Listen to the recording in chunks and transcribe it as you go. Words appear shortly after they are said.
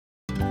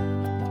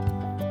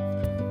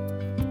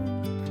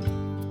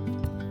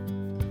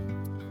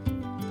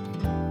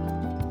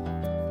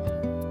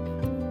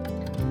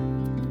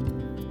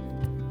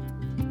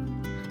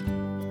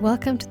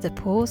Welcome to the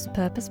Pause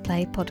Purpose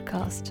Play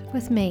podcast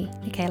with me,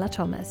 Michaela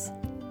Thomas,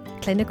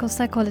 clinical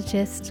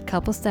psychologist,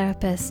 couples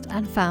therapist,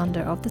 and founder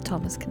of the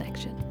Thomas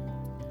Connection.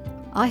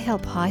 I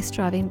help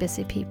high-striving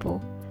busy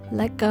people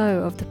let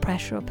go of the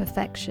pressure of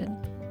perfection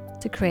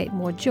to create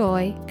more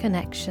joy,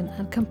 connection,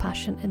 and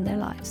compassion in their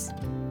lives.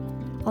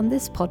 On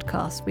this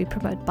podcast, we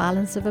promote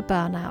balance over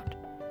burnout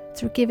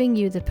through giving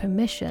you the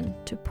permission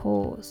to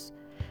pause,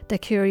 the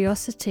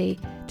curiosity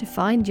to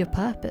find your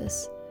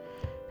purpose,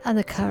 and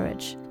the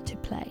courage to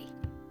play.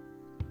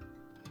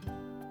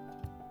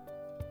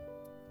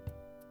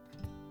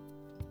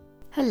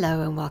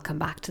 Hello and welcome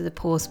back to the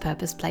Pause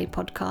Purpose Play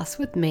podcast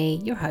with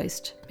me, your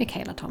host,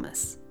 Michaela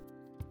Thomas.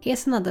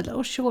 Here's another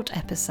little short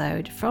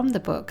episode from the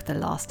book The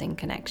Lasting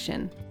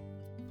Connection.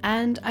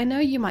 And I know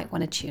you might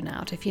want to tune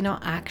out if you're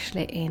not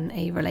actually in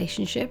a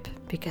relationship,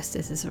 because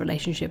this is a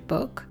relationship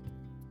book.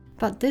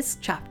 But this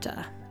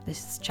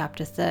is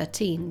chapter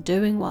 13,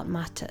 Doing What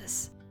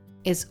Matters,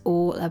 is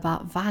all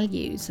about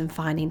values and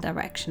finding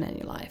direction in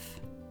your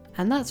life.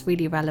 And that's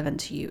really relevant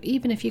to you,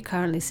 even if you're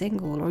currently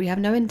single or you have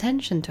no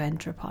intention to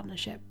enter a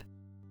partnership.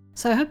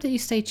 So I hope that you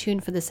stay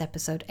tuned for this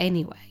episode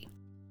anyway.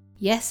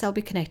 Yes, I'll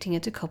be connecting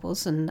it to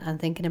couples and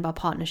thinking about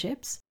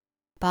partnerships,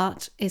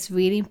 but it's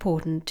really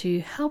important to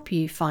help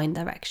you find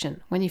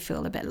direction when you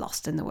feel a bit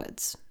lost in the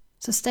woods.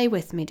 So stay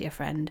with me, dear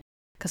friend,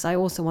 because I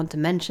also want to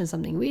mention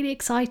something really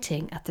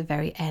exciting at the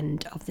very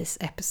end of this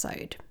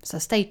episode. So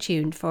stay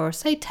tuned for,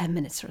 say, 10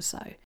 minutes or so.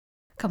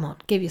 Come on,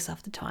 give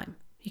yourself the time.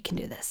 You can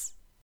do this.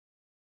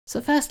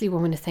 So firstly, we're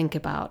going to think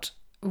about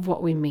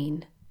what we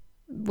mean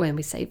when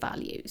we say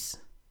values.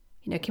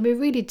 It can be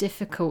really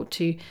difficult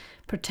to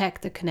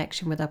protect the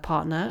connection with our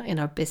partner in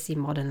our busy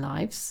modern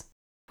lives.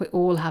 We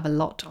all have a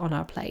lot on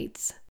our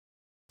plates.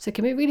 So it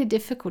can be really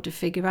difficult to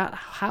figure out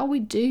how we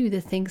do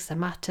the things that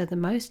matter the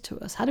most to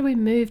us. How do we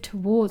move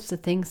towards the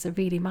things that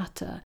really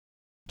matter?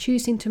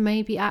 Choosing to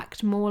maybe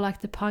act more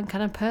like the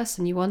kind of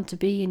person you want to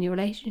be in your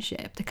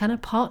relationship, the kind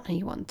of partner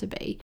you want to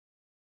be.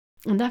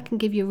 And that can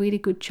give you a really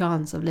good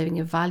chance of living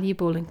a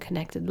valuable and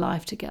connected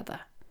life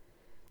together.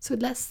 So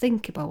let's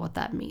think about what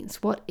that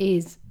means. What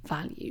is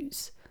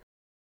values?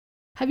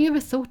 Have you ever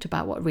thought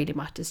about what really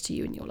matters to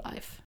you in your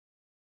life?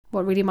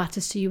 What really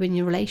matters to you in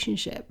your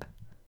relationship?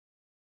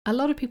 A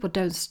lot of people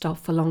don't stop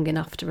for long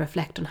enough to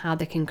reflect on how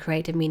they can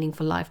create a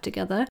meaningful life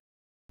together,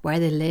 where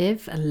they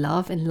live and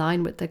love in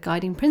line with the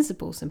guiding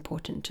principles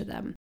important to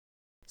them.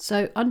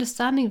 So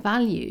understanding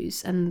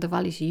values and the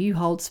values you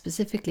hold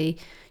specifically,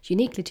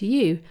 uniquely to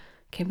you,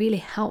 can really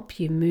help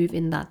you move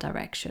in that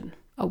direction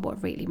of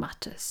what really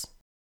matters.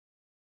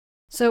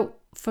 So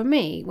for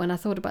me, when I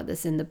thought about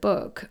this in the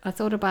book, I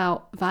thought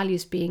about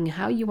values being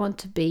how you want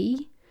to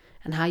be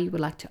and how you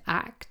would like to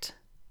act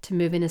to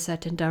move in a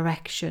certain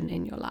direction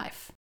in your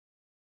life.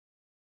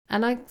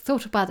 And I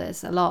thought about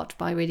this a lot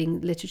by reading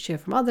literature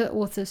from other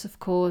authors, of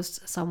course,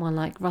 someone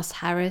like Russ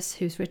Harris,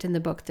 who's written the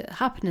book The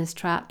Happiness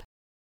Trap,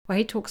 where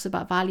he talks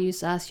about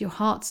values as your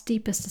heart's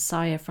deepest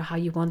desire for how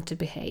you want to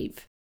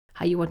behave,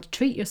 how you want to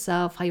treat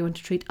yourself, how you want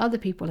to treat other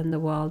people in the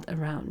world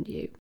around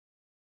you.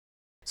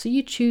 So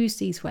you choose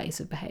these ways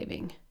of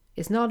behaving.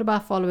 It's not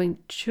about following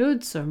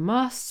shoulds or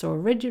musts or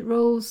rigid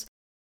rules,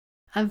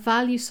 and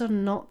values are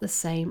not the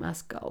same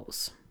as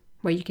goals,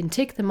 where you can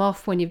tick them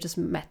off when you've just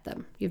met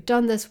them. You've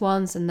done this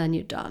once and then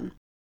you're done.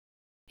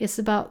 It's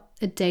about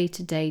a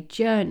day-to-day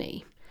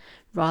journey,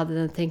 rather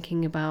than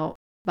thinking about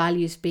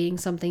values being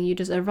something you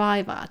just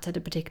arrive at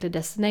a particular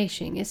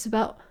destination. It's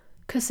about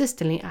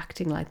consistently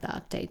acting like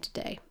that day to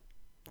day,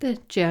 the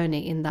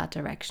journey in that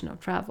direction of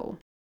travel.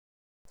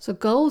 So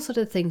goals are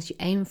the things you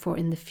aim for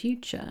in the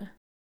future,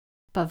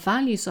 but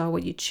values are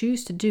what you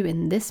choose to do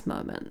in this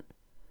moment,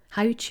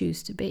 how you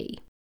choose to be.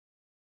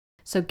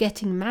 So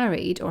getting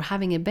married or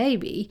having a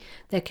baby,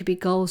 there could be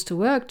goals to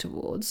work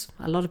towards.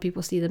 A lot of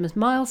people see them as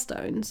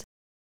milestones,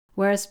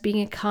 whereas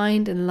being a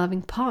kind and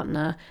loving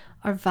partner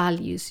are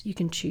values you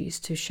can choose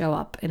to show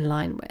up in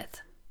line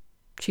with.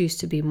 Choose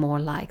to be more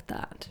like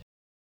that.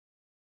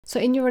 So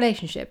in your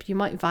relationship, you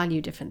might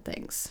value different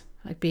things,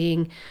 like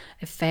being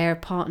a fair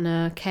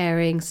partner,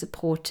 caring,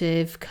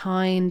 supportive,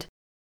 kind,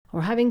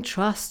 or having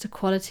trust,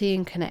 equality,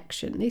 and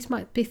connection. These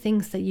might be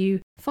things that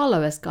you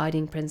follow as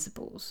guiding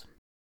principles.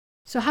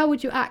 So how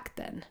would you act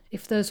then,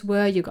 if those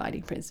were your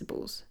guiding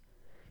principles?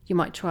 You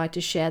might try to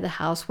share the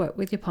housework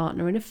with your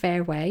partner in a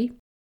fair way,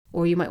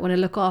 or you might want to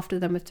look after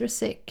them if they're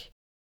sick,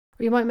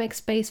 or you might make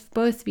space for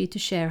both of you to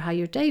share how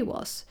your day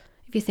was,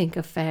 if you think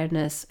of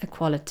fairness,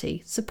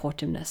 equality,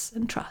 supportiveness,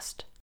 and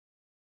trust.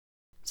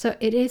 So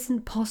it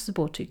isn't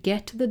possible to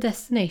get to the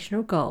destination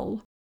or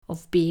goal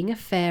of being a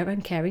fair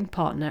and caring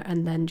partner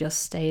and then just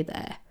stay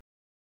there.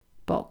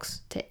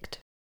 Box ticked.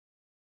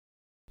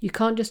 You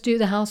can't just do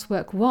the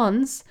housework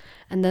once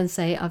and then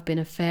say, I've been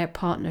a fair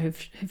partner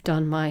who've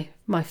done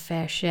my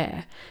fair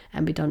share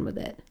and be done with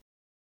it.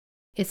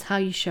 It's how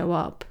you show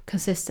up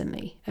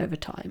consistently over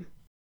time.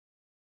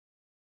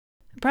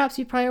 Perhaps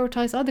you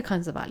prioritize other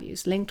kinds of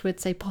values linked with,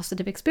 say,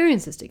 positive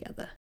experiences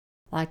together,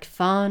 like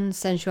fun,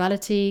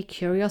 sensuality,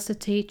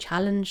 curiosity,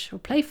 challenge, or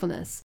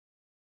playfulness.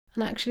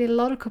 And actually, a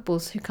lot of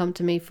couples who come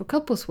to me for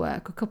couples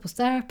work or couples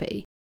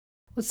therapy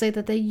would say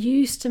that they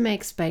used to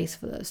make space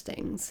for those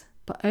things,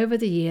 but over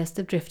the years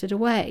they've drifted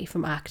away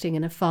from acting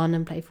in a fun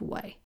and playful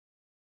way.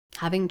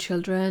 Having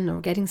children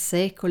or getting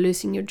sick or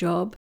losing your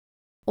job,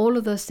 all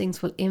of those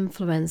things will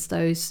influence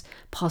those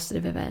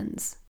positive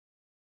events.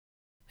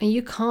 And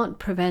you can't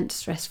prevent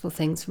stressful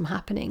things from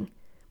happening,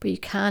 but you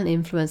can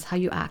influence how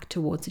you act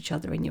towards each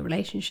other in your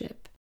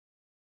relationship.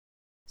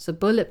 So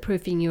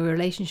bulletproofing your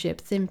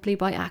relationship simply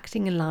by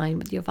acting in line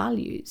with your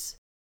values.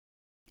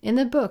 In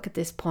the book at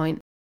this point,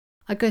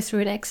 I go through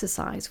an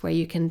exercise where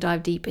you can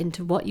dive deep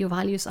into what your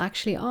values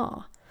actually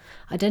are,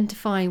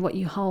 identifying what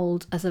you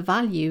hold as a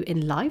value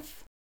in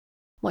life,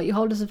 what you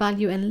hold as a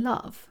value in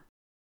love,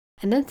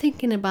 and then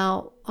thinking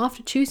about,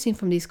 after choosing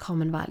from these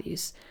common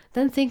values,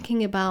 then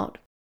thinking about,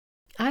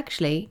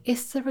 actually,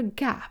 is there a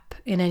gap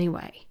in any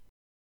way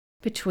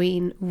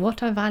between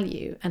what I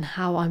value and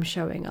how I'm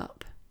showing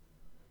up?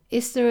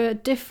 Is there a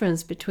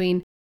difference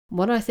between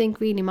what I think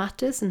really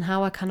matters and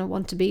how I kind of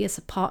want to be as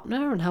a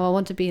partner and how I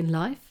want to be in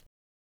life,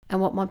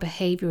 and what my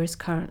behavior is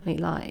currently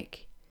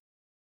like?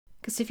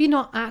 Because if you're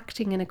not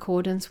acting in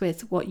accordance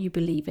with what you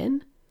believe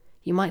in,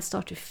 you might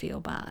start to feel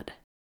bad.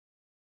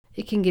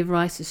 It can give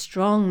rise to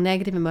strong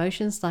negative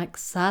emotions like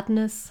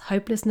sadness,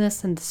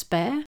 hopelessness, and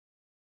despair,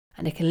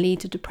 and it can lead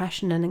to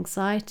depression and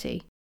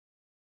anxiety.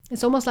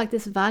 It's almost like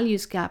this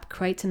values gap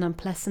creates an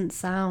unpleasant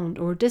sound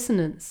or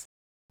dissonance,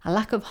 a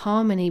lack of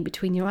harmony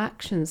between your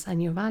actions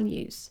and your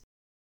values.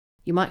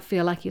 You might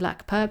feel like you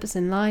lack purpose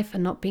in life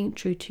and not being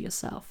true to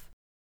yourself.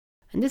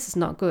 And this is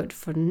not good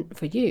for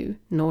you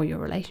nor your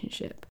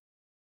relationship.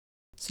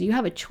 So you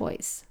have a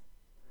choice.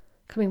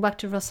 Coming back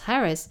to Russ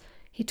Harris,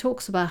 he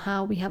talks about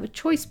how we have a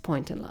choice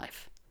point in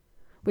life,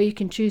 where you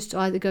can choose to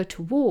either go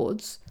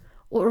towards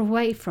or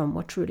away from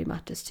what truly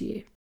matters to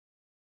you.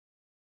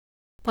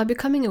 By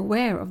becoming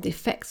aware of the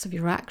effects of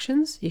your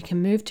actions, you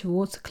can move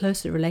towards a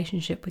closer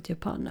relationship with your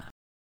partner.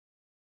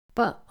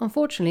 But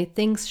unfortunately,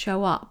 things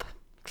show up.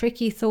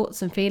 Tricky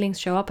thoughts and feelings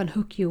show up and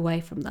hook you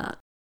away from that.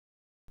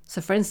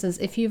 So for instance,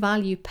 if you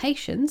value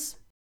patience,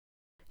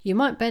 you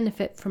might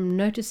benefit from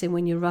noticing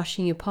when you're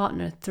rushing your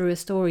partner through a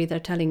story they're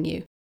telling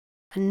you,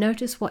 and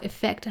notice what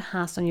effect it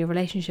has on your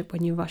relationship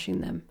when you're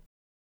rushing them.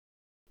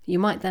 You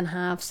might then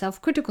have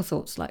self-critical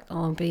thoughts like,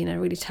 oh, I'm being a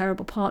really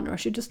terrible partner, I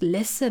should just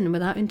listen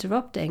without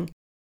interrupting.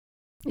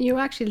 You're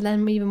actually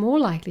then even more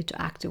likely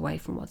to act away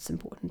from what's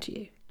important to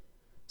you.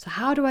 So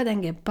how do I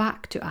then get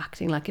back to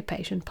acting like a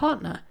patient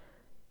partner?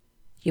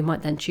 You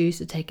might then choose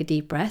to take a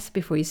deep breath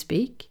before you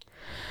speak.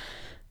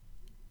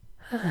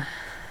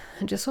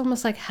 And just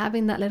almost like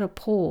having that little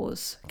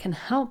pause can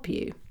help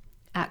you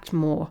act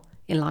more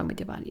in line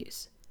with your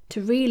values,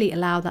 to really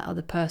allow that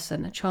other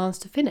person a chance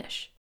to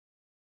finish.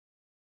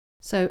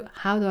 So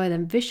how do I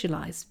then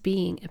visualize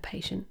being a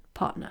patient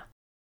partner?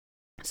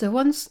 So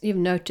once you've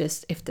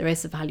noticed if there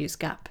is a values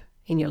gap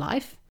in your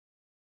life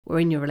or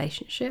in your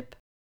relationship,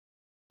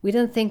 we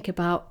then think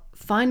about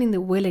finding the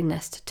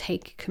willingness to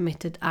take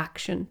committed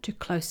action to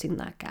closing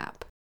that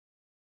gap.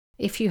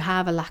 If you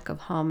have a lack of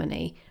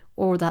harmony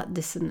or that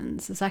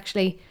dissonance, it's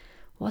actually,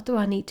 what do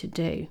I need to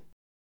do?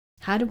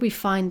 How do we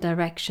find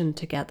direction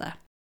together?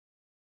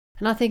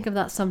 And I think of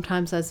that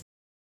sometimes as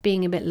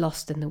being a bit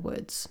lost in the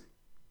woods.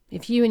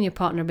 If you and your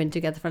partner have been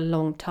together for a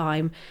long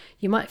time,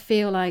 you might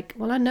feel like,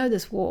 well, I know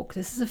this walk.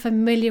 This is a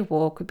familiar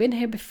walk. We've been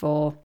here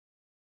before.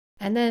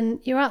 And then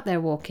you're out there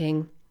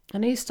walking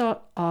and you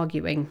start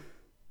arguing.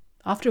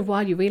 After a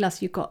while, you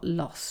realize you got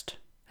lost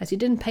as you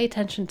didn't pay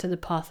attention to the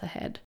path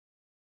ahead.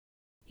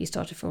 You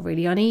start to feel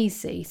really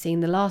uneasy, seeing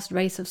the last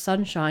rays of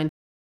sunshine,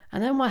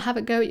 and then might have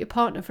a go at your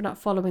partner for not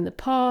following the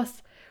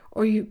path,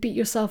 or you beat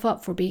yourself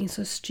up for being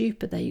so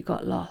stupid that you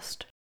got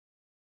lost.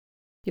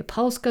 Your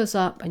pulse goes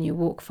up and you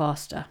walk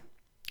faster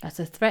as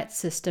the threat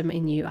system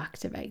in you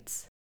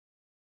activates.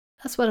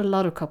 That's what a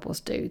lot of couples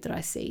do that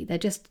I see. They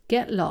just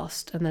get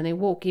lost and then they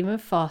walk even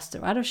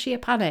faster out of sheer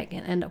panic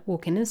and end up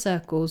walking in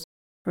circles,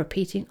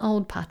 repeating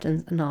old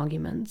patterns and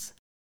arguments.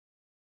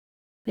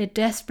 They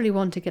desperately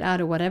want to get out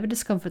of whatever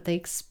discomfort they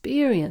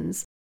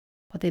experience,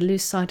 but they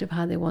lose sight of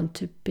how they want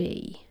to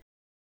be.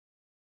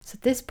 So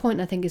at this point,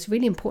 I think it's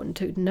really important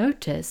to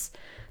notice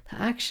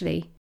that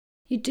actually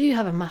you do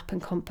have a map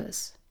and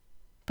compass,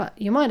 but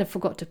you might have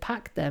forgot to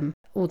pack them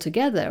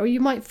altogether, or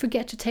you might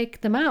forget to take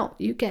them out.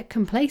 You get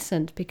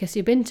complacent because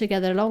you've been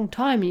together a long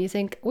time and you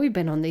think, we've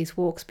been on these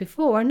walks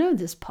before, I know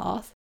this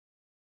path.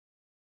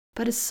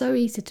 But it's so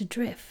easy to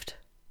drift.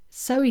 It's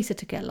so easy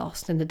to get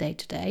lost in the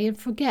day-to-day and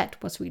forget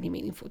what's really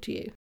meaningful to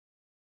you.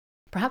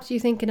 Perhaps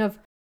you're thinking of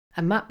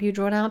a map you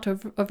drawn out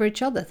over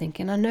each other,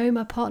 thinking, I know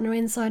my partner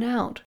inside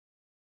out.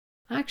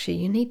 Actually,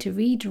 you need to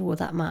redraw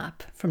that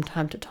map from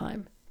time to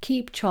time.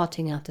 Keep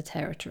charting out the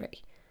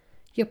territory.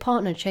 Your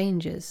partner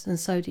changes, and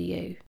so do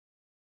you.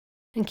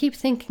 And keep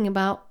thinking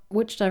about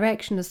which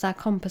direction does that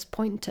compass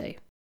point to.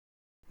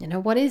 You know,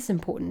 what is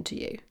important to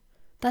you?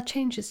 That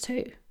changes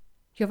too.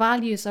 Your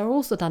values are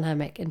also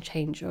dynamic and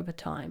change over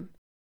time.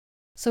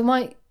 So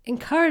my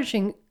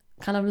encouraging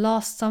kind of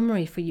last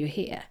summary for you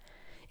here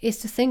is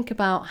to think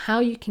about how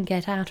you can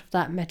get out of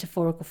that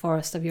metaphorical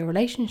forest of your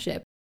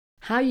relationship,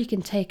 how you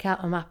can take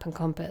out a map and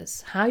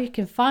compass, how you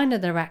can find a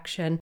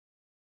direction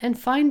and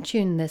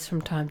fine-tune this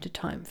from time to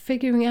time,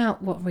 figuring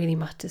out what really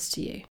matters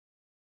to you.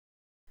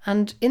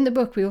 And in the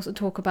book, we also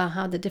talk about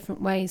how the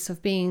different ways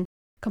of being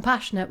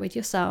compassionate with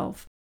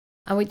yourself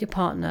and with your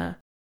partner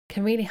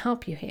can really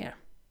help you here,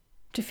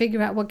 to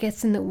figure out what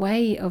gets in the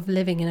way of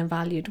living in a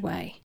valued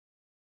way,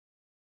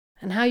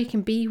 and how you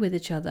can be with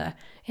each other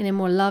in a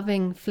more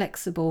loving,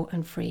 flexible,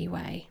 and free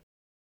way.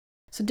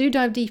 So do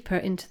dive deeper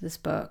into this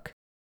book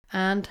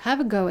and have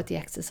a go at the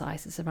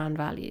exercises around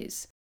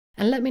values,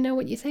 and let me know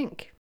what you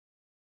think.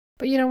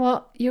 But you know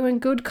what? You're in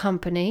good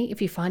company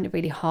if you find it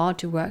really hard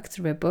to work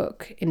through a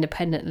book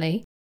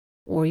independently,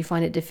 or you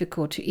find it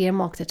difficult to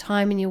earmark the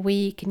time in your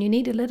week and you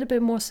need a little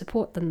bit more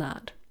support than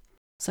that.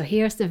 So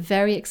here's the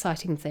very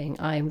exciting thing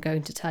I am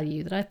going to tell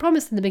you that I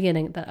promised in the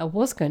beginning that I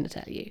was going to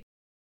tell you.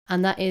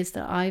 And that is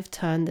that I've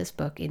turned this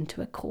book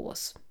into a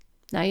course.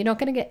 Now, you're not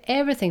going to get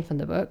everything from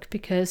the book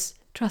because,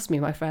 trust me,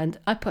 my friend,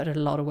 I put a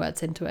lot of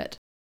words into it.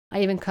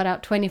 I even cut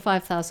out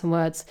 25,000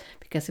 words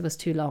because it was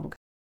too long.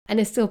 And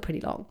it's still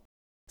pretty long.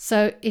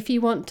 So if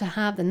you want to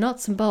have the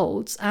nuts and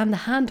bolts and the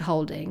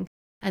hand-holding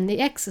and the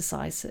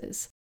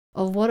exercises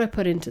of what I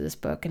put into this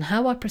book and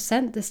how I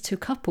present this to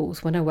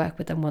couples when I work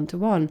with them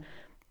one-to-one,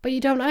 but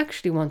you don't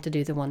actually want to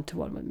do the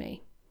one-to-one with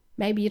me.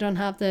 Maybe you don't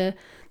have the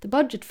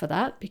budget for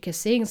that because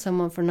seeing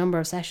someone for a number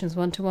of sessions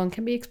one-to-one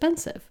can be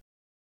expensive.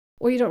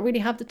 Or you don't really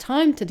have the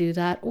time to do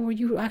that, or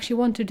you actually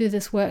want to do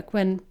this work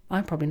when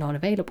I'm probably not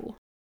available.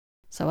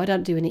 So I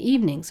don't do any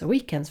evenings or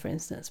weekends, for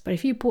instance. But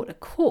if you bought a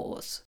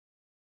course,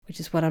 which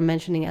is what I'm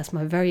mentioning as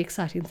my very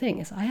exciting thing,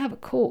 is I have a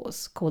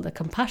course called The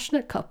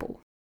Compassionate Couple.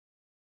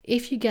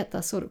 If you get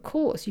that sort of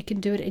course, you can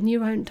do it in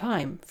your own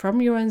time,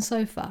 from your own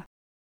sofa,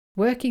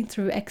 working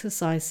through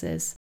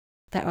exercises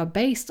that are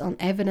based on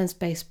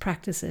evidence-based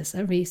practices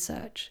and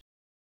research,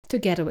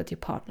 together with your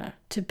partner,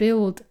 to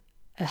build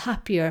a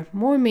happier,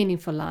 more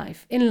meaningful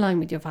life in line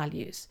with your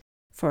values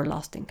for a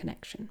lasting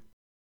connection.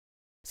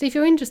 So if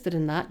you're interested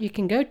in that, you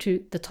can go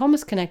to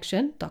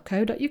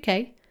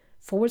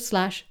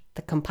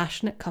thethomasconnection.co.uk/The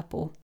Compassionate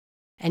Couple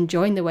and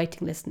join the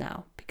waiting list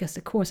now, because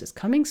the course is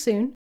coming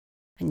soon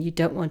and you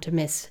don't want to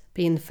miss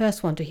being the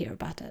first one to hear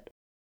about it.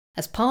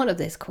 As part of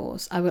this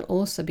course, I will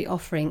also be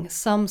offering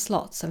some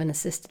slots of an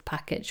assisted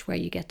package where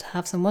you get to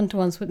have some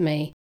one-to-ones with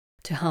me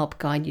to help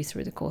guide you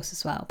through the course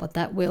as well. But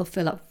that will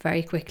fill up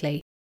very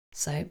quickly,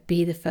 so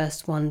be the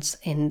first ones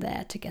in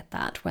there to get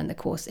that when the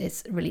course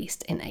is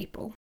released in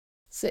April.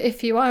 So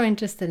if you are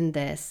interested in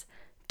this,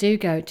 do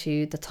go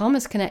to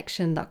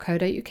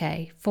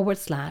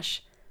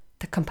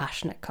thethomasconnection.co.uk/The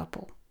Compassionate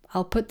Couple.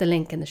 I'll put the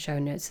link in the show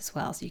notes as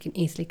well, so you can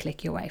easily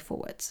click your way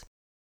forwards.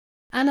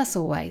 And as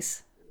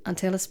always,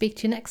 until I speak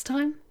to you next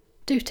time,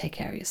 do take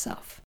care of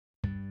yourself.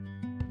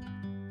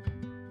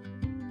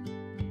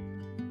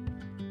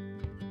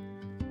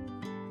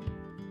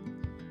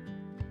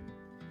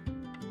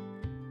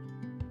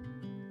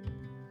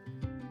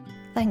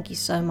 Thank you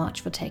so much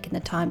for taking the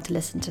time to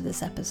listen to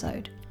this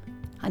episode.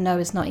 I know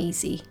it's not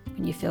easy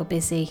when you feel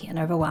busy and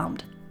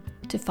overwhelmed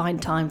to find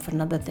time for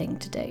another thing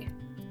to do.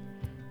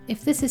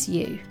 If this is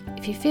you,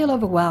 if you feel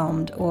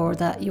overwhelmed or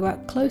that you are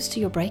close to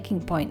your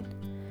breaking point,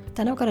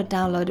 then I've got a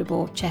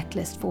downloadable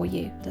checklist for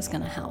you that's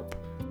going to help.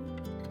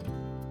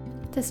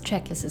 This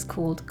checklist is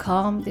called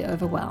Calm the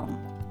Overwhelm.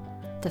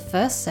 The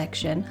first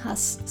section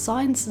has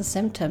signs and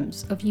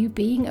symptoms of you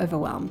being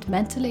overwhelmed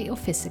mentally or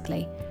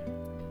physically,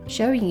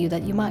 showing you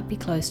that you might be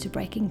close to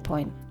breaking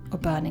point or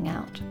burning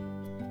out.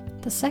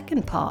 The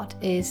second part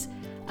is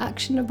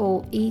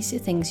actionable, easy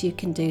things you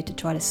can do to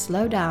try to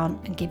slow down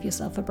and give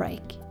yourself a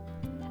break.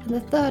 And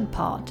the third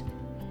part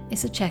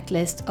is a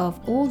checklist of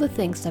all the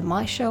things that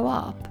might show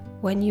up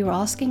when you're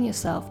asking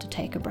yourself to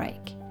take a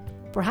break.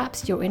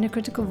 Perhaps your inner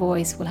critical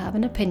voice will have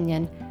an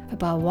opinion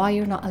about why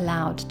you're not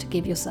allowed to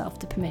give yourself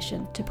the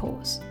permission to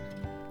pause.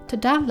 To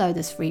download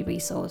this free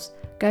resource,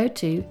 go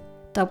to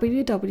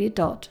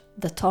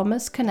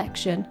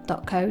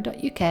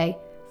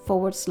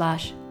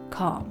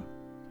www.thethomasconnection.co.uk/calm.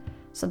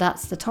 So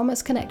that's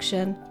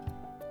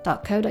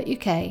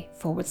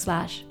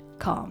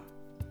thethomasconnection.co.uk/calm.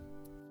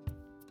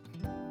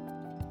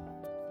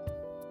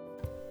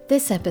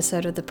 This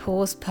episode of the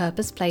Pause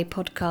Purpose Play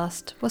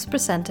podcast was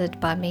presented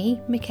by me,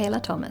 Michaela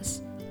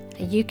Thomas,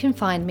 and you can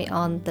find me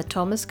on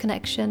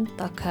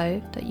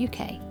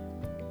thethomasconnection.co.uk.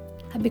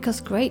 And because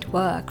great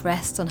work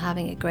rests on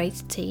having a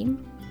great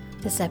team,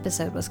 this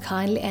episode was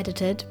kindly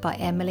edited by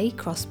Emily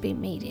Crosby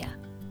Media.